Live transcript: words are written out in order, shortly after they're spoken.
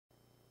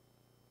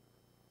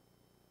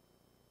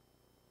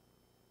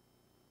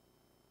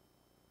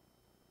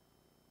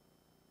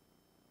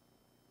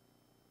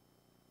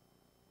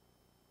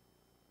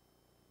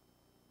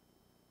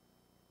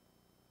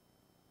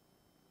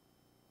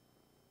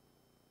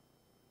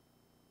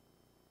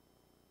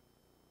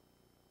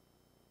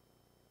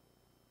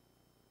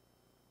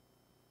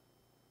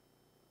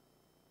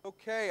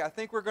Okay, I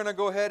think we're going to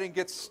go ahead and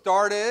get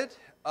started.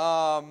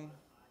 We're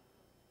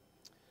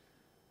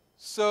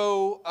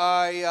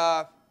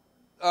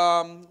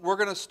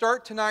going to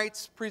start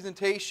tonight's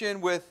presentation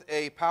with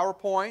a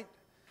PowerPoint,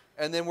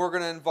 and then we're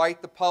going to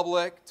invite the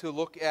public to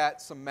look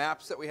at some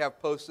maps that we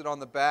have posted on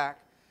the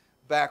back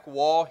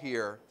wall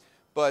here.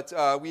 But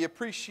we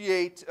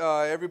appreciate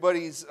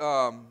everybody's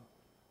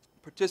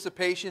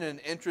participation and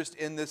interest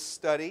in this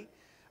study.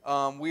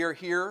 We are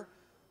here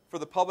for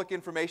the public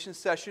information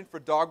session for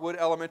Dogwood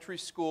Elementary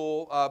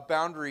School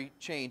boundary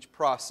change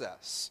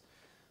process.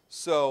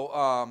 So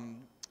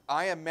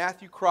I am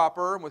Matthew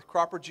Cropper. I'm with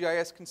Cropper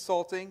GIS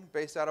Consulting,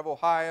 based out of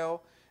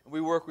Ohio. And we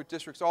work with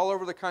districts all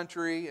over the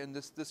country in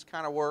this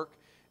kind of work.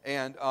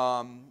 And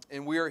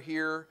we are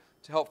here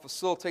to help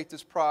facilitate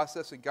this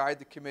process and guide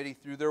the committee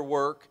through their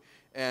work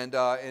and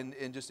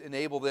just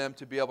enable them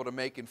to be able to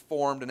make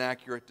informed and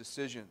accurate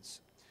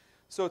decisions.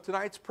 So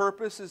tonight's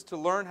purpose is to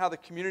learn how the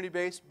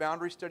community-based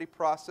boundary study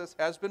process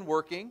has been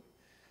working,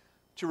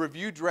 to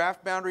review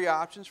draft boundary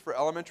options for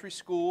elementary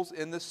schools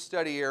in this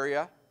study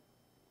area,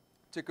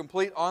 to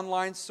complete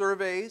online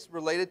surveys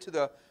related to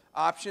the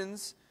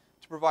options,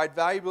 to provide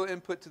valuable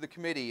input to the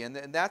committee. And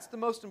that's the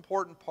most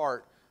important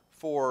part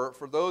for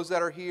those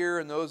that are here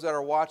and those that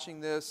are watching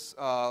this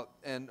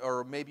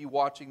or maybe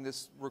watching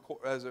this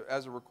as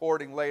a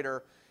recording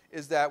later,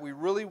 is that we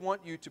really want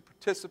you to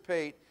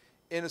participate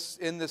in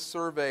this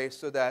survey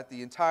so that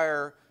the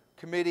entire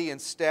committee and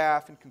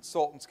staff and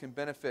consultants can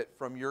benefit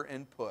from your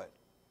input.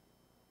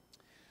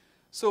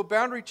 So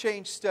boundary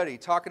change study,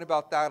 talking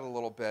about that a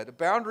little bit. A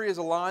boundary is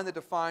a line that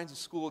defines a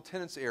school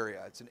attendance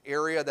area. It's an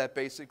area that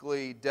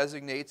basically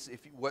designates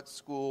what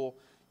school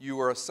you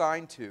are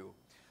assigned to.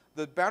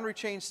 The boundary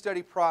change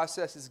study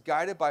process is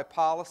guided by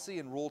policy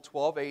and Rule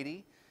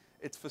 1280.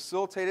 It's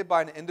facilitated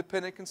by an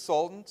independent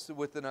consultant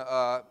with an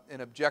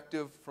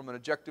objective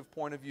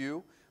point of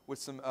view, with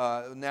some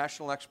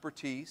national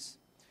expertise,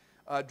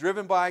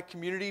 driven by a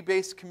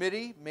community-based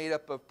committee made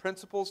up of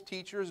principals,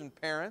 teachers, and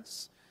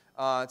parents.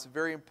 It's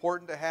very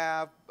important to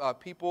have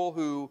people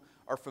who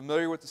are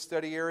familiar with the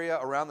study area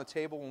around the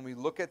table when we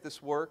look at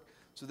this work,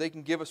 so they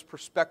can give us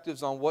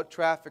perspectives on what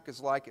traffic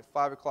is like at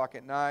 5 o'clock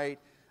at night,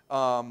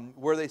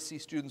 where they see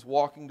students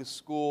walking to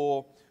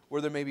school,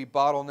 where there may be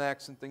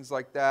bottlenecks and things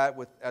like that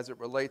as it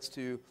relates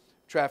to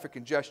traffic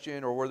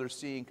congestion, or where they're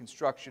seeing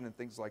construction and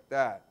things like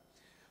that.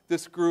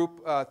 This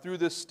group, through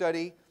this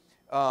study,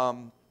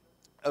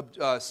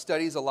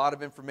 studies a lot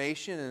of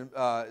information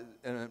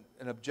and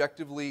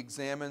objectively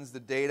examines the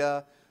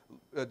data,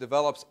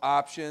 develops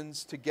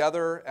options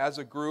together as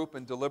a group,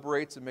 and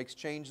deliberates and makes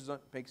changes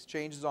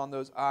on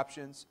those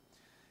options,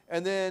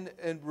 and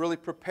really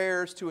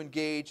prepares to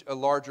engage a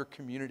larger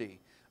community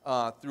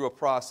through a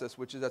process,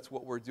 that's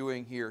what we're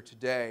doing here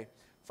today.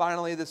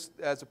 Finally,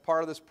 as a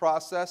part of this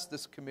process,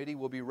 this committee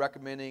will be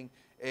recommending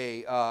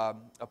a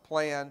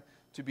plan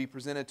to be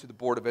presented to the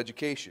Board of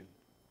Education.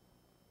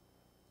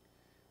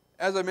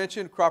 As I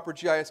mentioned, Cropper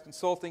GIS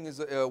Consulting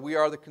we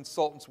are the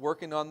consultants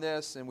working on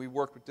this, and we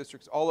work with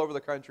districts all over the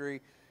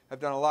country, have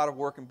done a lot of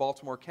work in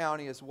Baltimore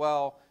County as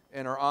well,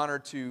 and are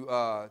honored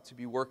to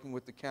be working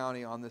with the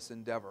county on this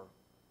endeavor.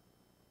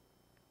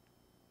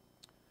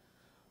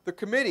 The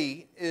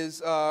committee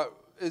is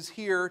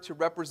here to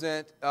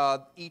represent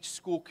each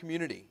school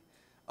community.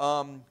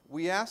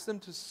 We ask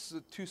them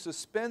to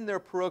suspend their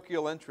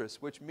parochial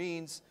interests, which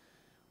means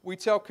we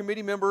tell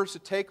committee members to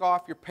take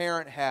off your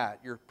parent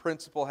hat, your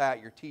principal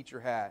hat, your teacher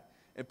hat,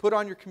 and put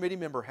on your committee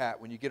member hat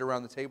when you get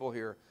around the table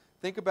here.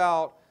 Think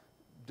about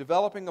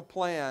developing a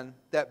plan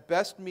that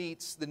best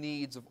meets the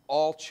needs of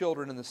all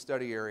children in the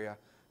study area,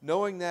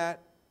 knowing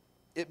that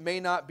it may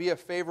not be a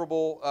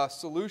favorable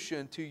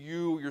solution to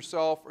you,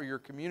 yourself, or your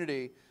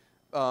community,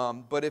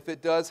 but if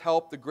it does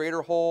help the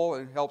greater whole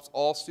and helps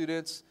all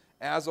students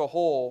as a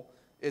whole,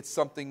 it's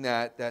something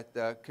that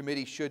the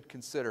committee should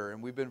consider.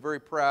 And we've been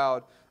very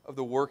proud of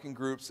the working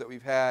groups that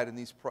we've had in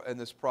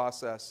this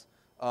process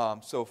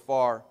so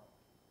far.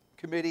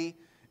 Committee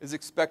is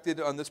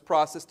expected on this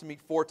process to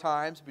meet 4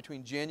 times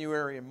between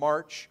January and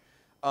March,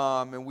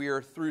 and we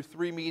are through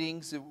 3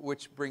 meetings,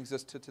 which brings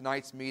us to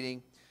tonight's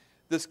meeting.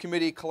 This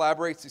committee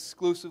collaborates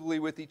exclusively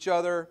with each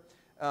other,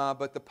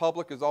 but the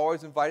public is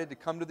always invited to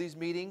come to these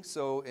meetings.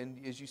 So,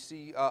 as you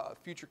see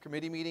future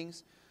committee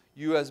meetings,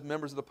 you as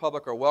members of the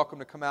public are welcome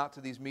to come out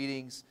to these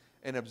meetings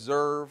and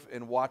observe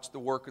and watch the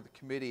work of the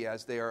committee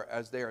as they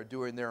are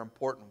doing their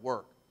important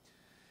work.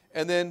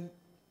 And then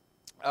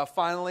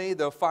finally,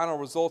 the final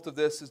result of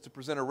this is to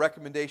present a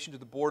recommendation to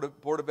the Board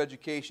of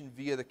Education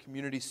via the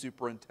community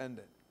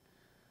superintendent.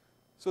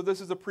 So this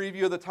is a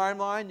preview of the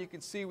timeline. You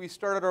can see we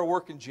started our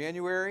work in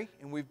January,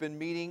 and we've been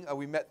meeting.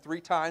 We met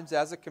 3 times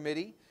as a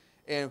committee,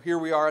 and here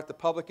we are at the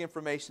public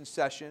information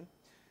session.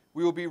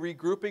 We will be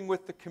regrouping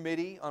with the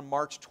committee on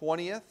March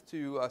 20th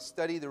to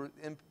study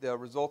the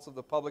results of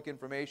the public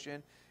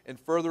information and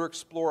further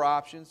explore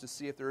options to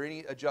see if there are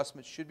any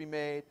adjustments should be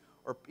made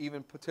or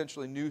even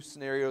potentially new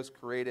scenarios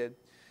created.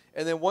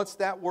 And then once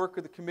that work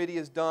of the committee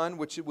is done,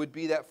 which it would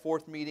be that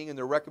 4th meeting and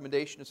the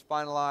recommendation is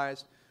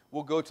finalized,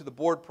 we'll go to the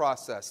board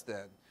process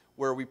then,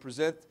 where we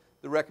present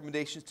the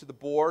recommendations to the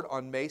board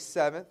on May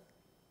 7th.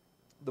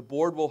 The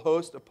board will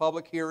host a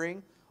public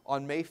hearing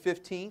on May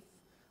 15th,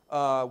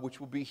 which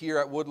will be here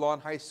at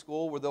Woodlawn High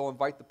School, where they'll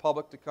invite the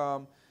public to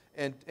come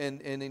and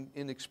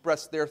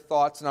express their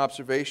thoughts and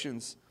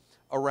observations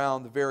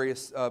around the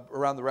various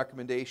around the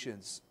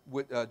recommendations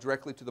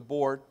directly to the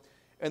board.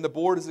 And the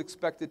board is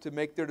expected to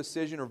make their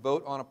decision or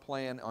vote on a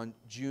plan on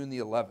June the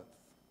 11th.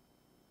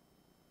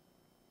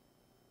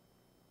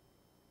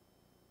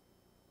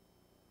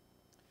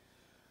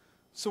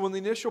 So in the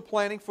initial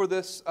planning for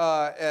this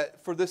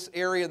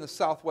area in the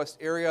southwest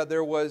area,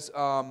 there was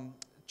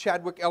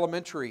Chadwick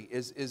Elementary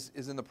is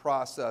in the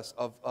process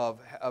of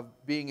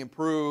being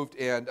improved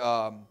and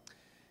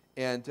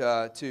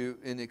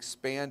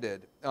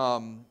expanded.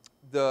 In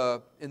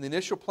the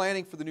initial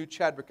planning for the new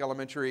Chadwick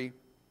Elementary,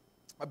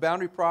 a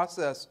boundary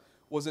process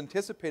was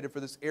anticipated for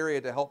this area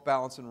to help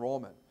balance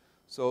enrollment.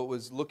 So it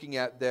was looking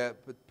at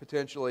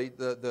potentially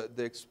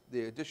the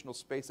additional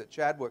space at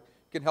Chadwick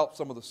can help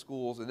some of the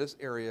schools in this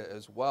area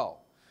as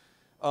well.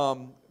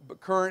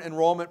 But current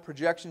enrollment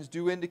projections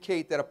do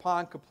indicate that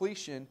upon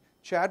completion,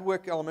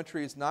 Chadwick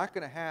Elementary is not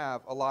going to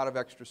have a lot of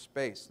extra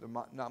space,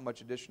 not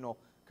much additional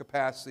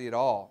capacity at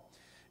all.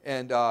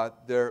 And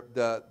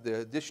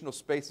the additional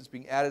space that's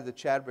being added to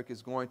Chadwick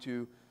is going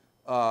to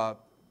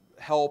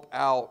help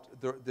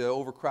out the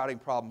overcrowding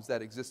problems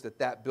that exist at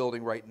that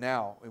building right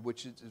now,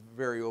 which is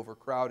very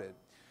overcrowded.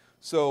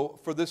 So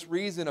for this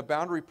reason, a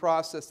boundary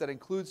process that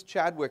includes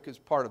Chadwick as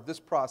part of this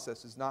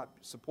process is not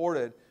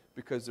supported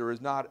because there is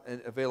not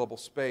an available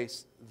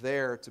space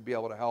there to be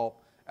able to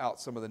help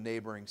out some of the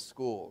neighboring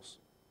schools.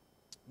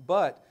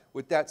 But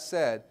with that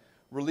said,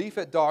 relief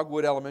at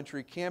Dogwood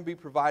Elementary can be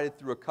provided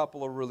through a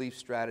couple of relief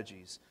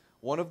strategies.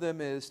 One of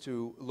them is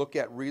to look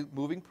at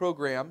moving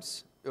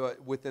programs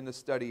within the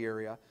study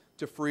area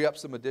to free up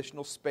some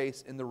additional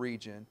space in the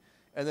region,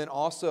 and then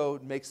also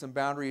make some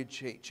boundary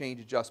change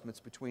adjustments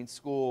between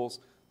schools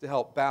to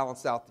help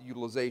balance out the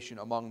utilization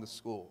among the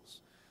schools.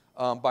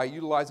 By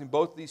utilizing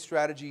both of these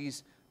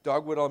strategies,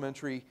 Dogwood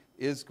Elementary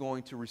is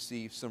going to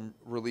receive some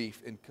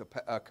relief in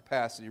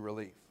capacity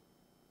relief.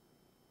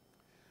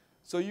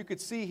 So you could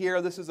see here,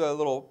 this is a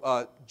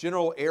little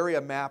general area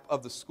map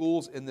of the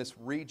schools in this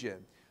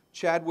region.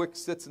 Chadwick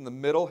sits in the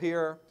middle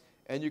here,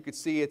 and you could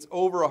see it's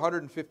over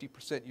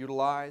 150%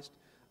 utilized.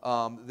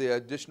 The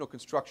additional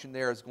construction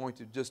there is going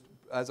to just,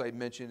 as I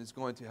mentioned, is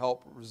going to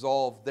help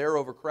resolve their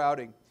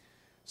overcrowding.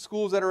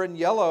 Schools that are in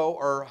yellow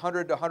are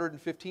 100 to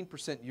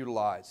 115%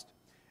 utilized,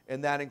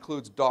 and that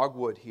includes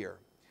Dogwood here.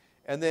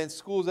 And then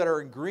schools that are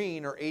in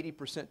green are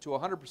 80% to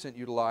 100%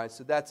 utilized,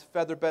 so that's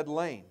Featherbed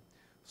Lane.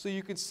 So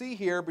you can see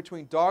here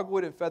between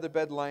Dogwood and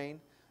Featherbed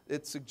Lane,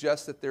 it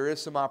suggests that there is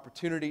some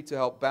opportunity to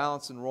help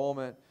balance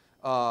enrollment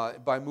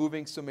by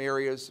moving some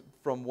areas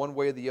from one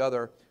way or the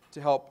other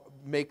to help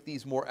make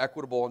these more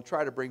equitable and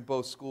try to bring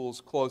both schools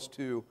close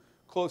to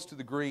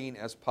the green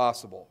as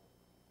possible.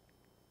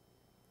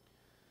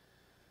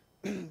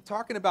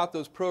 Talking about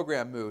those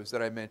program moves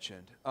that I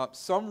mentioned,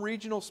 some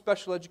regional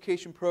special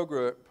education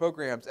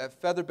programs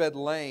at Featherbed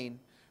Lane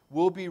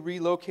will be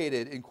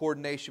relocated in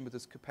coordination with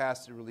this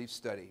capacity relief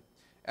study.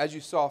 As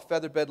you saw,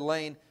 Featherbed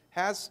Lane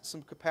has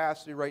some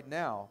capacity right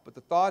now, but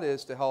the thought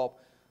is to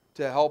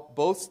help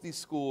both these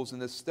schools in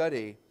this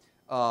study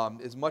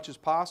as much as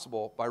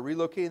possible. By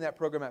relocating that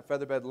program at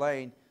Featherbed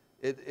Lane,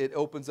 it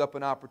opens up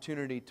an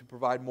opportunity to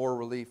provide more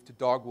relief to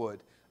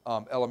Dogwood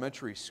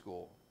Elementary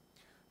School.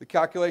 The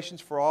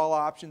calculations for all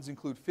options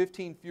include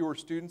 15 fewer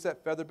students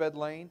at Featherbed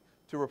Lane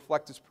to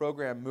reflect this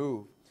program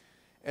move.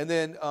 And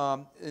then,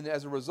 and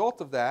as a result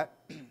of that,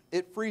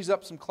 it frees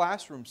up some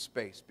classroom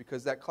space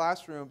because there's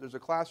a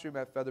classroom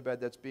at Featherbed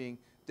that's being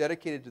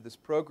dedicated to this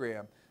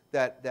program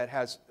that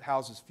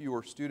houses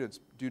fewer students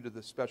due to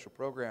the special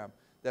program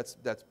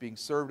that's being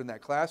served in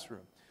that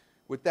classroom.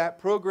 With that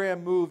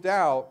program moved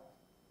out,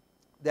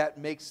 that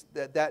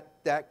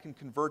can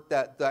convert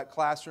that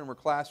classroom or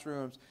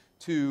classrooms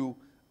to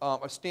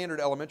a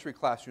standard elementary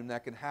classroom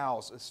that can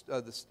house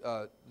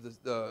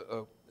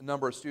the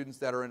number of students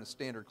that are in a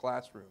standard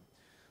classroom.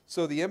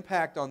 So the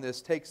impact on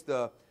this takes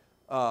the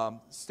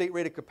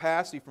state-rated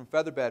capacity from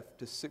Featherbed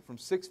from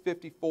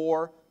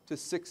 654 to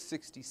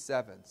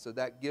 667. So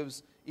that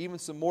gives even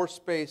some more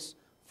space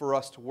for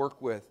us to work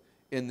with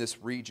in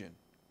this region.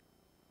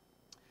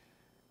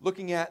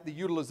 Looking at the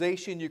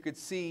utilization, you could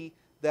see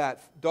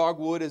that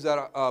Dogwood is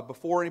at,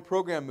 before any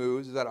program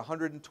moves, is at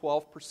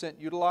 112%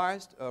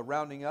 utilized,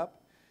 rounding up.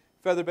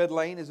 Featherbed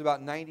Lane is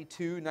about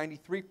 92,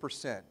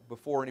 93%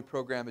 before any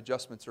program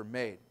adjustments are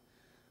made.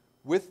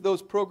 With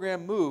those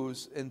program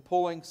moves and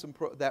pulling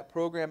that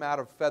program out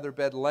of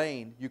Featherbed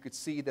Lane, you could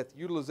see that the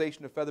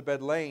utilization of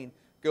Featherbed Lane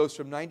goes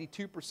from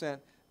 92%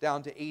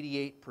 down to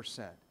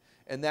 88%.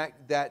 And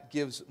that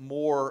gives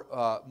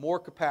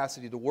more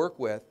capacity to work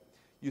with.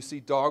 You see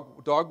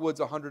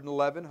Dogwood's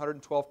 111,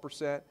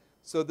 112%.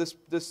 So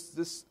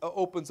this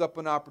opens up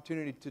an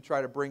opportunity to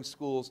try to bring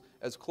schools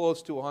as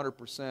close to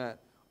 100%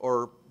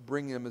 or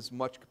bring them as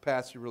much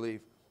capacity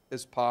relief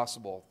as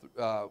possible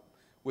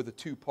with a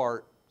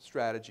two-part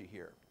strategy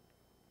here.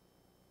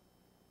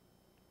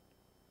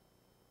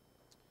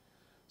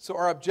 So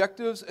our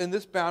objectives in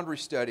this boundary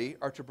study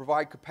are to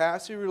provide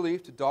capacity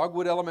relief to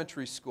Dogwood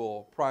Elementary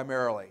School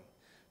primarily,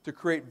 to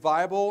create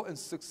viable and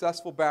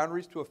successful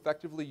boundaries to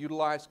effectively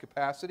utilize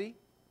capacity,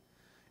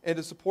 and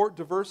to support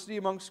diversity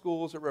among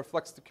schools that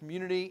reflects the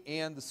community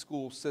and the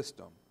school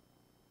system.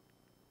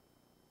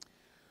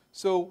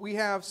 So we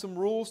have some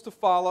rules to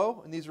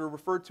follow, and these are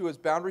referred to as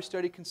boundary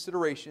study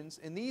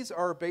considerations, and these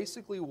are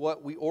basically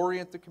what we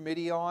orient the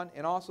committee on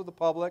and also the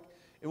public,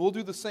 and we'll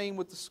do the same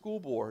with the school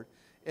board,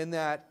 in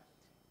that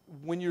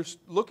when you're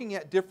looking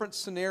at different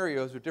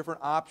scenarios or different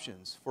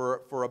options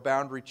for a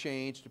boundary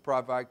change to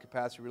provide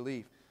capacity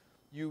relief,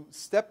 you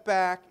step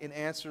back and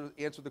answer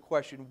the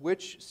question,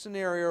 which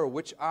scenario or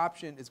which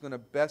option is going to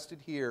best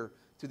adhere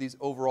to these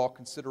overall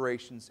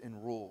considerations and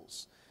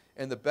rules.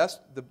 And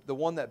the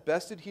one that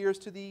best adheres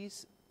to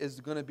these is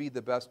going to be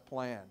the best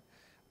plan.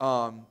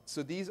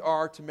 So these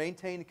are to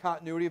maintain the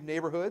continuity of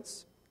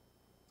neighborhoods,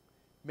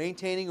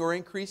 maintaining or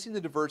increasing the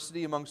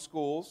diversity among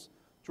schools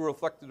to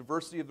reflect the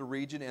diversity of the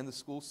region and the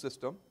school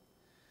system,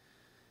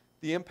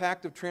 the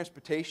impact of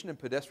transportation and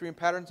pedestrian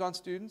patterns on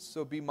students,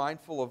 so be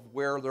mindful of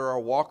where there are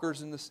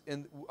walkers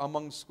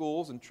among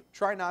schools, and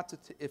try not to,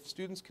 if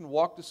students can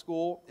walk to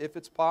school, if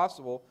it's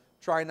possible,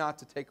 try not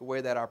to take away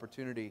that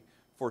opportunity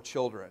for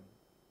children.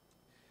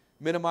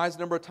 Minimize the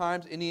number of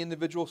times any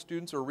individual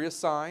students are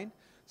reassigned,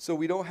 so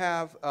we don't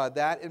have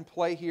that in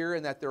play here,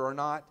 and that there are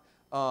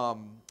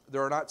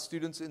not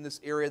students in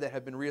this area that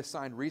have been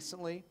reassigned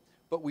recently,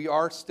 but we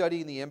are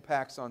studying the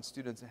impacts on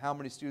students and how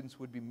many students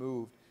would be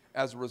moved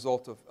as a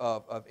result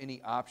of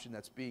any option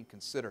that's being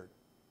considered.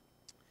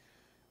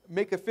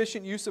 Make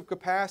efficient use of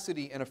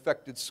capacity in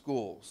affected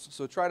schools.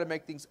 So try to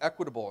make things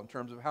equitable in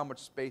terms of how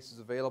much space is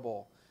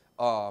available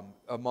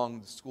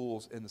among the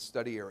schools in the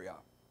study area.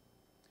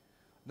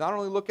 Not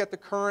only look at the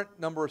current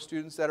number of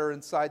students that are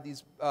inside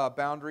these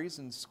boundaries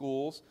in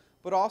schools,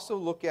 but also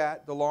look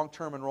at the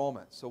long-term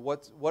enrollment. So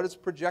what is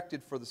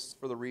projected for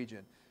the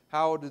region?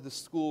 How do the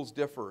schools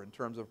differ in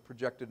terms of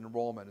projected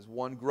enrollment? Is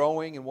one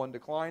growing and one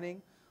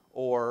declining?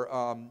 Or,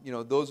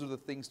 those are the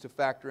things to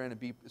factor in and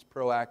be as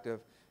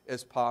proactive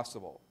as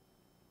possible.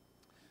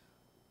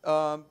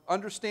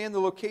 Understand the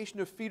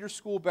location of feeder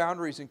school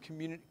boundaries and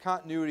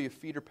continuity of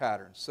feeder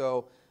patterns.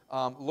 So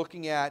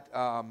looking at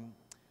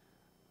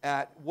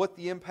what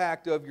the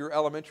impact of your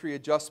elementary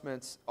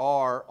adjustments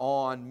are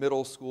on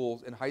middle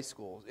schools and high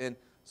schools. And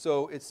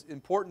so it's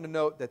important to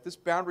note that this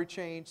boundary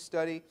change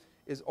study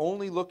is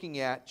only looking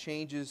at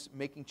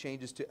making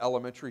changes to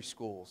elementary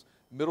schools.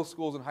 Middle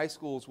schools and high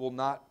schools will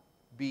not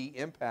be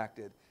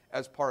impacted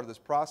as part of this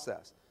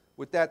process.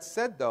 With that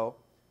said, though,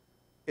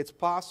 it's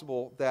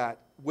possible that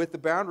with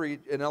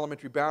an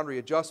elementary boundary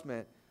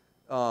adjustment,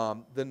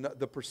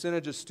 the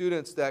percentage of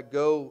students that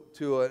go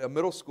to a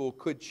middle school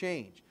could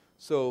change.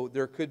 So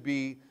there could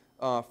be,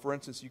 for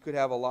instance, you could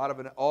have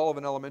all of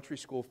an elementary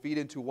school feed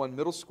into one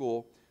middle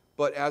school,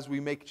 but as we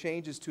make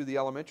changes to the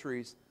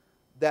elementaries,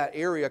 that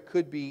area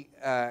could be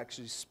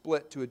actually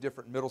split to a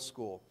different middle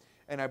school.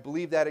 And I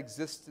believe that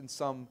exists in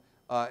some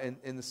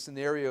in the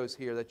scenarios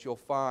here that you'll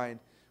find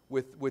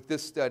with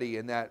this study,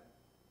 and that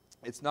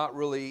it's not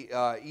really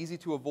easy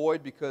to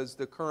avoid because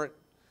the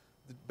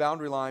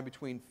boundary line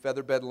between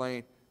Featherbed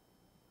Lane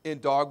and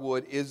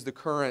Dogwood is the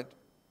current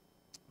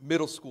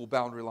middle school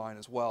boundary line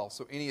as well.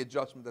 So any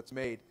adjustment that's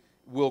made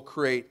will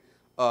create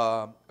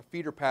a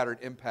feeder pattern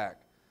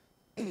impact.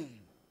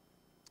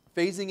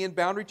 Phasing in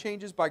boundary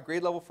changes by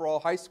grade level for all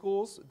high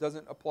schools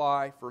doesn't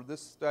apply for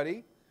this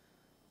study.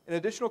 And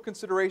additional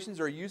considerations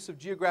are use of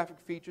geographic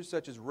features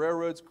such as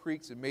railroads,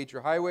 creeks, and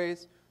major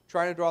highways.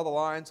 Trying to draw the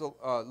lines,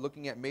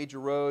 looking at major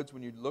roads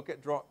when you look at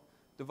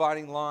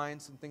dividing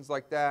lines and things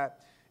like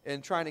that.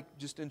 And trying to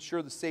just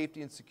ensure the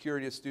safety and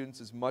security of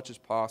students as much as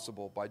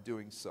possible by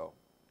doing so.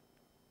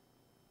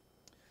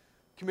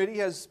 Committee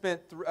has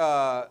spent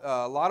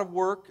a lot of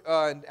work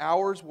and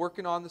hours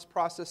working on this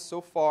process so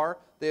far.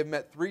 They have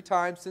met 3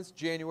 times since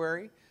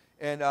January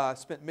and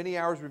spent many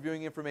hours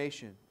reviewing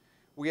information.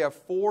 We have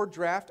 4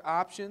 draft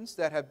options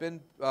that have been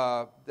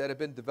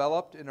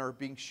developed and are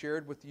being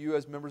shared with you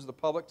as members of the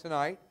public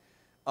tonight.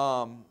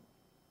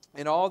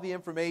 And all the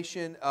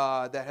information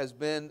that has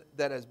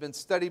been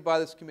studied by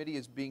this committee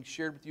is being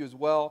shared with you as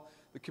well.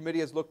 The committee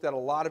has looked at a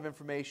lot of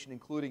information,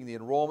 including the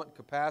enrollment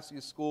capacity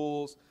of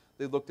schools.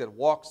 They've looked at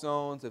walk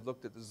zones. They've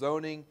looked at the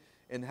zoning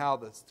and how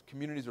the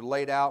communities are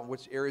laid out and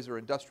which areas are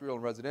industrial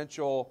and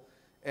residential,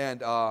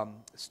 and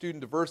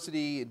student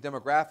diversity and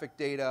demographic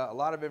data. A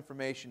lot of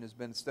information has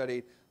been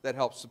studied that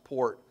helps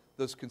support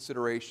those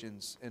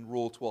considerations in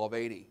Rule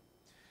 1280.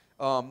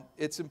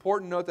 It's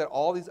important to note that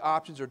all these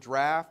options are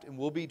draft and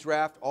will be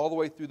draft all the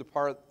way through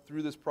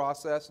this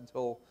process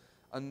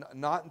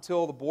not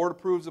until the board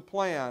approves a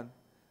plan.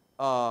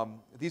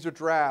 These are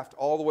draft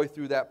all the way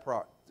through that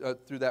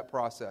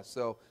process.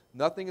 So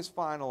nothing is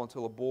final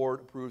until a board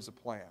approves a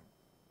plan.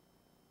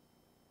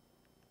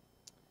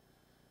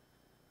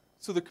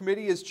 So the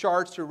committee is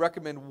charged to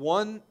recommend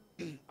one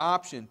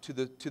option to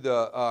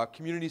the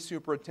community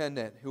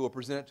superintendent who will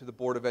present it to the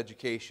Board of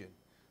Education.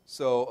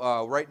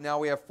 So right now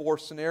we have 4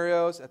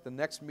 scenarios. At the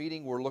next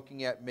meeting, we're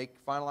looking at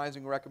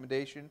finalizing a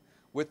recommendation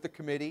with the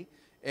committee,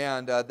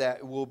 and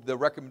the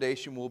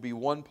recommendation will be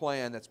one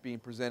plan that's being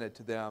presented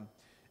to them.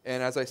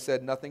 And as I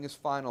said, nothing is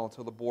final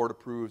until the board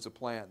approves a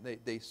plan.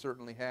 They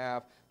certainly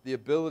have the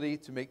ability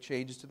to make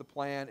changes to the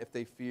plan if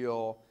they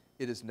feel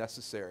it is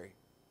necessary.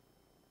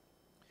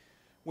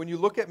 When you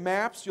look at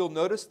maps, you'll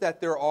notice that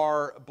there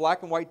are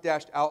black and white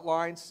dashed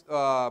outlines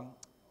all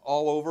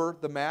over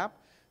the map.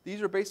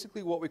 These are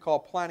basically what we call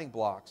planning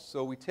blocks.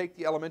 So we take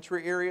the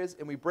elementary areas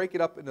and we break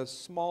it up into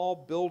small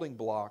building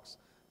blocks.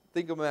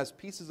 Think of them as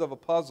pieces of a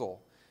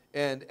puzzle.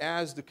 And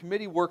as the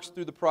committee works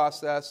through the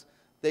process,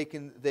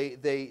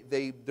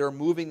 they're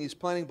moving these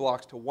planning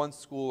blocks to one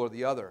school or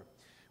the other.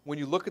 When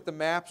you look at the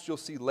maps, you'll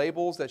see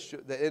labels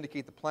that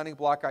indicate the planning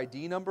block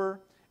ID number,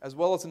 as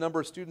well as the number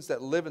of students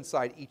that live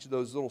inside each of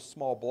those little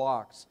small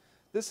blocks.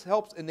 This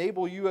helps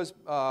enable you as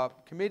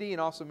committee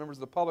and also members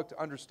of the public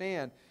to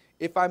understand,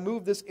 if I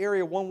move this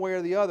area one way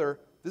or the other,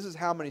 this is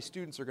how many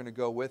students are going to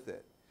go with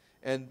it.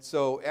 And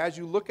so as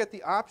you look at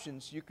the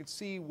options, you can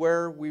see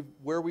where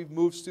we've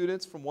moved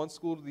students from one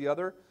school to the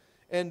other.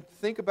 And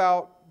think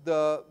about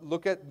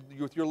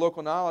with your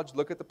local knowledge,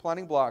 look at the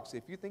planning blocks.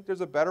 If you think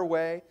there's a better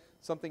way,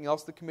 something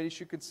else the committee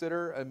should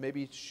consider, and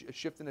maybe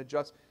shift and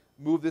adjust,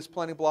 move this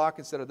planning block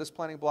instead of this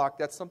planning block,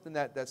 that's something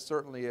that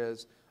certainly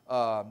is,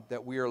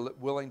 that we are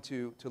willing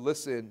to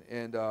listen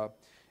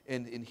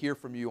and hear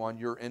from you on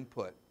your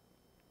input.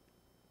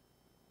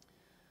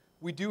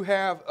 We do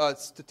have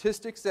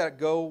statistics that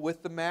go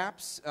with the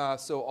maps,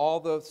 so all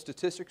the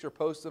statistics are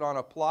posted on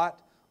a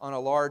plot on a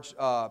large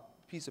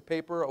piece of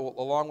paper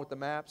along with the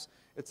maps.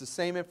 It's the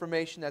same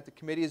information that the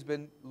committee has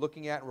been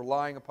looking at and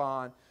relying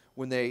upon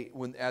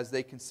as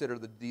they consider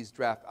these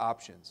draft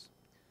options.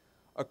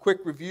 A quick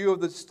review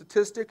of the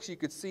statistics, you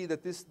could see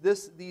that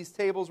these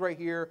tables right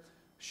here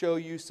show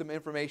you some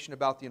information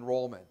about the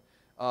enrollment.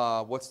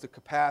 What's the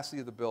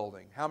capacity of the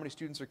building? How many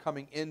students are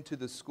coming into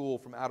the school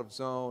from out of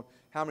zone?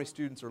 How many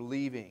students are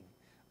leaving?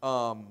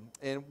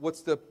 And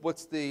what's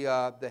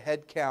the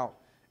head count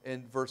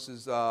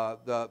versus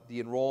the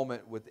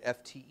enrollment with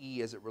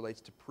FTE as it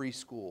relates to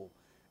preschool?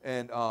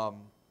 And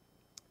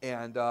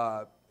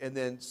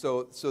then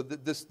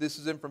this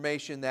is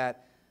information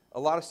that a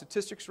lot of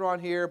statistics are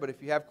on here, but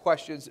if you have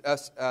questions,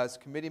 us as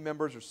committee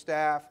members or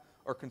staff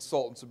or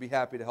consultants would be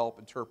happy to help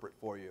interpret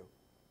for you.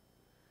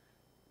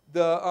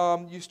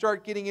 You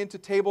start getting into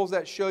tables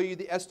that show you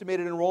the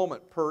estimated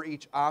enrollment per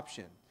each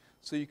option.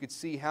 So you could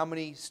see how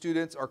many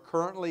students are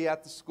currently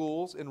at the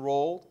schools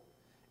enrolled,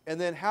 and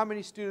then how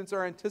many students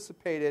are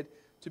anticipated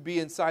to be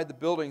inside the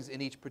buildings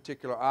in each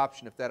particular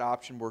option if that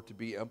option were to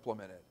be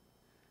implemented.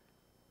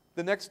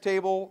 The next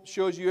table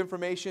shows you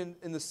information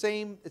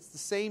it's the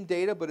same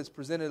data, but it's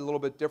presented a little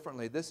bit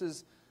differently. This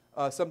is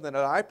something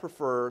that I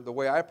prefer, the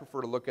way I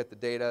prefer to look at the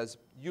data is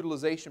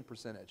utilization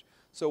percentage.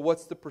 So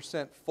what's the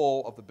percent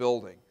full of the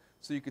building?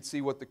 So you could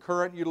see what the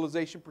current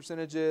utilization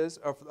percentage is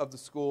of the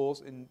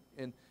schools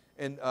and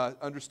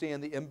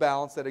understand the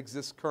imbalance that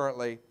exists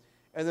currently.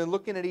 And then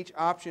looking at each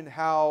option,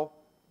 how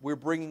we're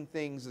bringing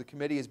things, the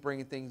committee is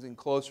bringing things in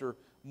closer,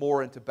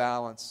 more into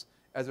balance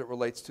as it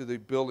relates to the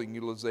building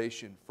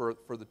utilization for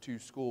the 2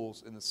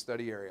 schools in the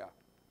study area.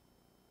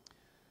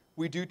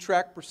 We do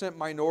track percent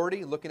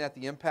minority, looking at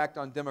the impact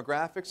on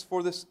demographics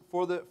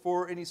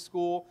for any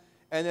school.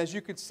 And as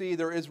you can see,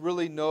 there is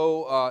really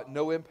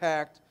no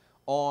impact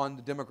on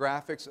the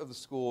demographics of the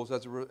schools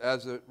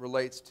as it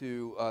relates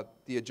to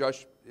the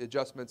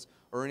adjustments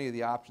or any of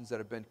the options that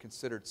have been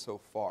considered so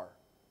far.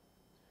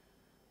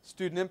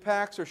 Student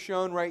impacts are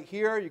shown right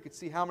here. You can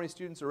see how many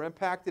students are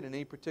impacted in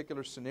any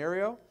particular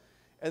scenario.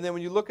 And then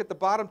when you look at the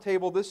bottom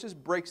table, this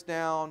just breaks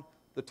down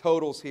the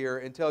totals here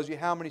and tells you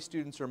how many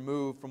students are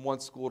moved from one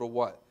school to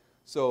what.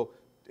 So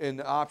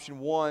in option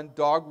 1,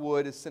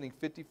 Dogwood is sending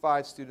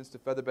 55 students to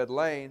Featherbed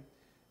Lane,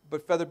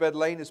 but Featherbed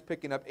Lane is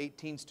picking up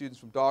 18 students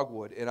from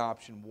Dogwood in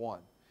option 1.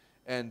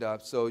 And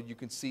so you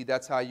can see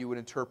that's how you would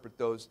interpret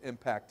those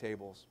impact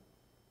tables.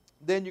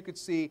 Then you can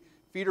see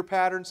feeder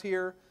patterns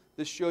here.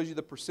 This shows you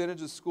the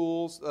percentage of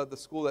schools, the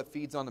school that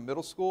feeds on the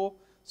middle school.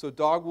 So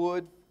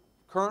Dogwood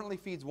currently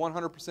feeds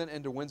 100%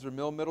 into Windsor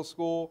Mill Middle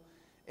School,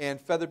 and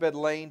Featherbed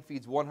Lane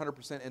feeds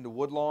 100% into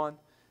Woodlawn.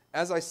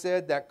 As I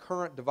said, that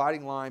current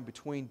dividing line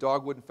between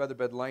Dogwood and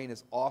Featherbed Lane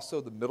is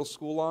also the middle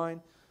school line.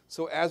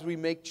 So as we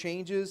make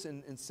changes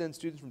and send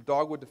students from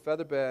Dogwood to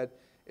Featherbed,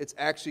 it's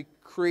actually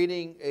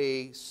creating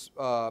a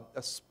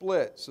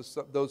split.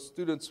 So those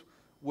students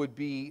would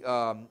be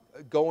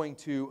going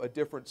to a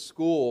different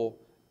school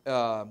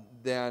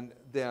than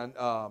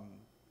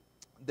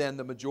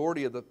the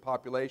majority of the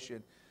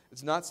population.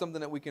 It's not something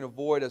that we can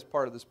avoid as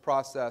part of this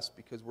process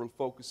because we're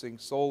focusing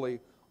solely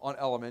on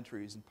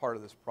elementaries and part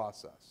of this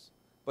process.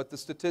 But the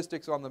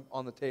statistics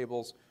on the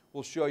tables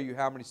will show you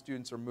how many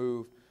students are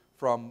moved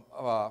from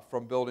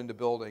building to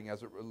building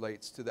as it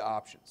relates to the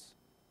options.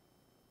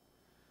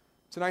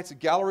 Tonight's a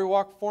gallery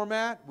walk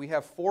format. We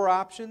have 4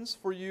 options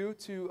for you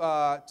to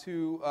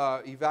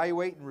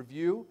evaluate and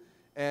review.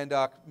 And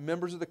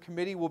members of the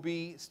committee will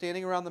be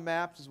standing around the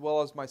maps, as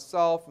well as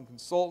myself and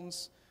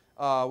consultants.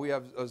 We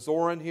have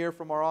Zoran here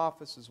from our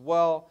office as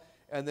well,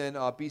 and then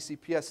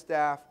BCPS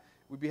staff.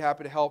 We'd be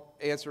happy to help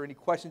answer any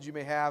questions you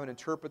may have and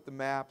interpret the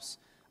maps.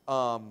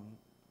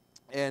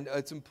 And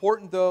it's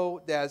important,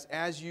 though, that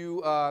as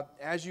you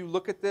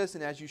look at this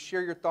and as you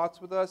share your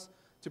thoughts with us,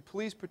 to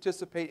please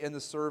participate in the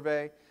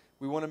survey.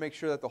 We want to make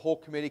sure that the whole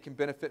committee can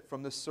benefit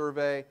from this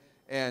survey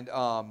and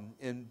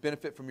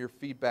benefit from your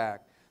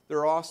feedback. There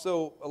are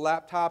also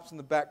laptops in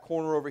the back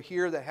corner over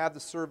here that have the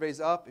surveys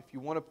up. If you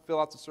want to fill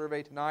out the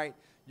survey tonight,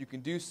 you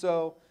can do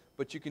so,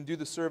 but you can do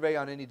the survey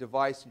on any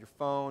device on your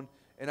phone.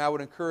 And I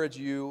would encourage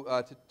you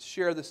to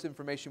share this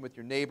information with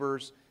your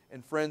neighbors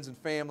and friends and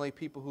family,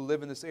 people who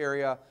live in this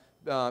area.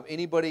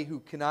 Anybody who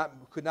could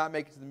not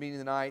make it to the meeting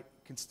tonight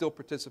can still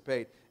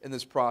participate in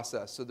this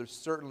process. So there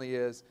certainly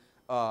is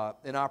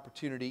an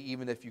opportunity,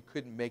 even if you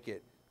couldn't make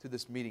it to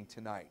this meeting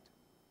tonight.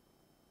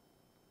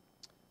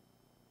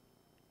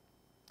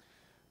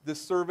 This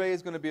survey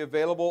is going to be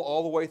available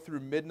all the way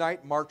through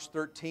midnight, March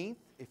 13th.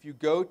 If you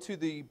go to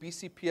the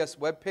BCPS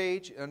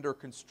webpage under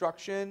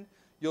construction,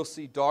 you'll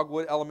see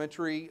Dogwood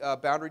Elementary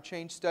Boundary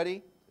Change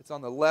Study. It's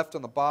on the left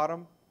on the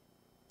bottom,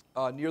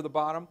 near the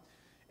bottom.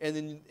 And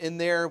then in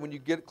there, when you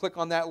click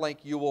on that link,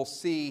 you will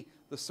see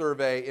the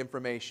survey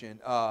information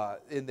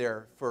in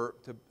there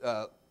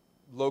to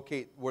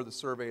locate where the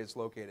survey is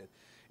located.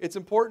 It's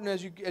important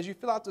as you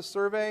fill out the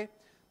survey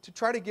to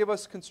try to give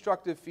us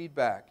constructive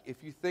feedback.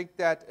 If you think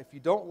that if you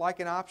don't like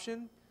an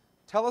option,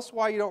 tell us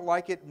why you don't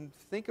like it and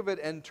think of it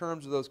in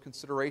terms of those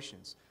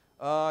considerations.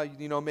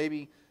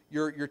 Maybe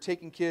you're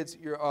taking kids,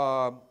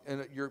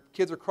 and your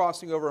kids are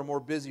crossing over a more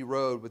busy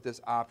road with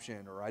this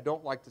option, or I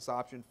don't like this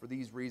option for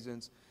these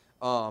reasons.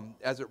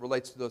 As it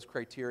relates to those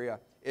criteria.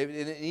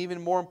 And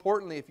even more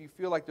importantly, if you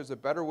feel like there's a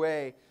better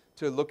way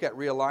to look at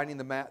realigning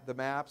the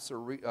maps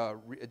or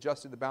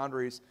adjusting the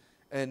boundaries,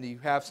 and you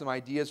have some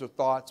ideas or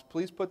thoughts,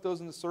 please put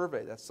those in the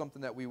survey. That's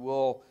something that we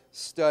will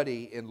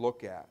study and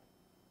look at.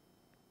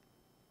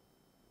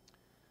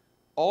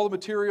 All the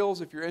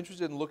materials, if you're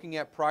interested in looking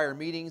at prior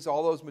meetings,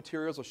 all those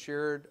materials are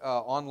shared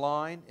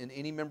online, and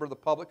any member of the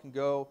public can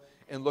go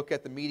and look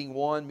at the meeting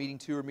 1, meeting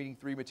 2, or meeting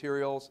 3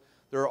 materials.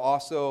 There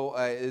also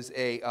is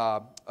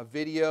a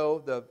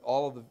video.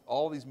 All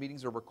of these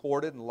meetings are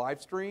recorded and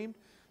live streamed.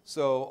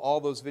 So all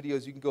those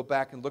videos, you can go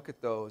back and look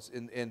at those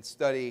and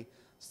study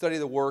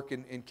the work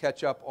and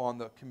catch up on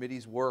the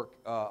committee's work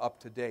up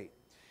to date.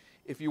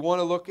 If you want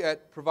to look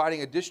at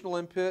providing additional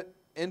input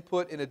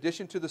in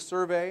addition to the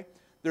survey,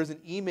 there's an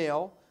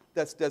email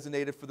that's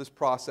designated for this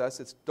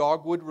process. It's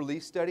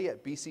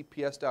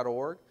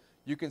dogwoodreleasestudy@bcps.org.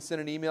 You can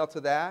send an email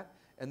to that,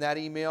 and that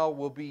email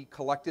will be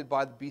collected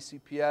by the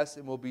BCPS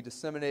and will be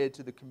disseminated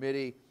to the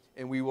committee,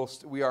 and we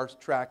are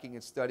tracking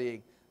and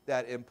studying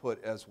that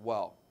input as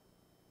well.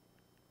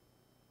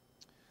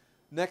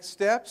 Next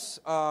steps,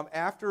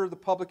 after the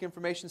public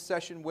information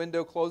session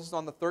window closes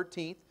on the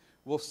 13th,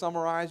 we'll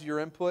summarize your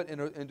input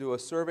into a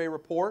survey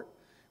report.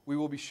 We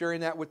will be sharing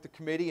that with the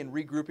committee and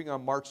regrouping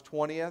on March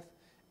 20th,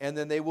 and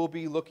then they will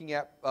be looking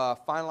at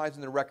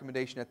finalizing their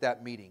recommendation at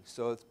that meeting.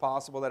 So it's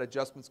possible that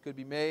adjustments could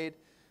be made,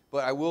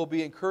 but I will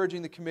be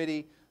encouraging the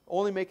committee,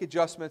 only make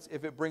adjustments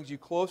if it brings you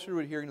closer to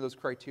adhering to those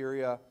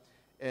criteria,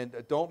 and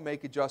don't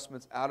make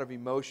adjustments out of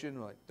emotion.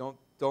 Like don't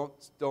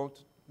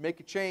make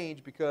a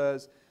change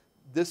because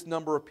this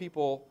number of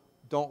people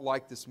don't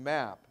like this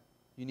map.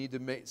 You need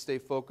to stay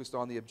focused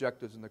on the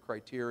objectives and the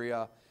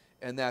criteria,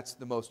 and that's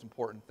the most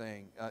important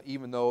thing,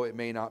 even though it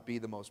may not be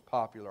the most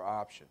popular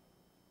option.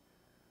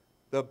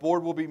 The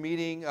board will be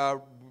meeting,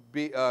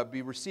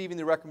 be receiving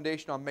the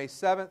recommendation on May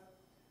 7th.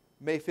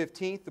 May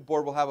 15th, the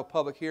board will have a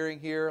public hearing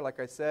here, like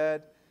I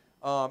said,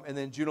 and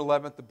then June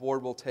 11th, the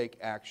board will take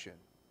action.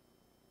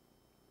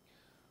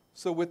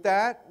 So with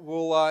that,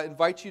 we'll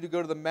invite you to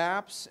go to the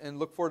maps and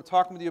look forward to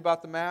talking with you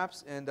about the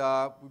maps, and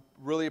we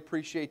really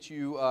appreciate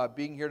you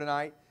being here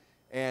tonight,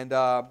 and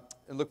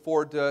look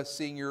forward to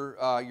seeing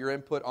your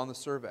input on the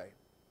survey.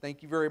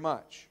 Thank you very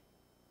much.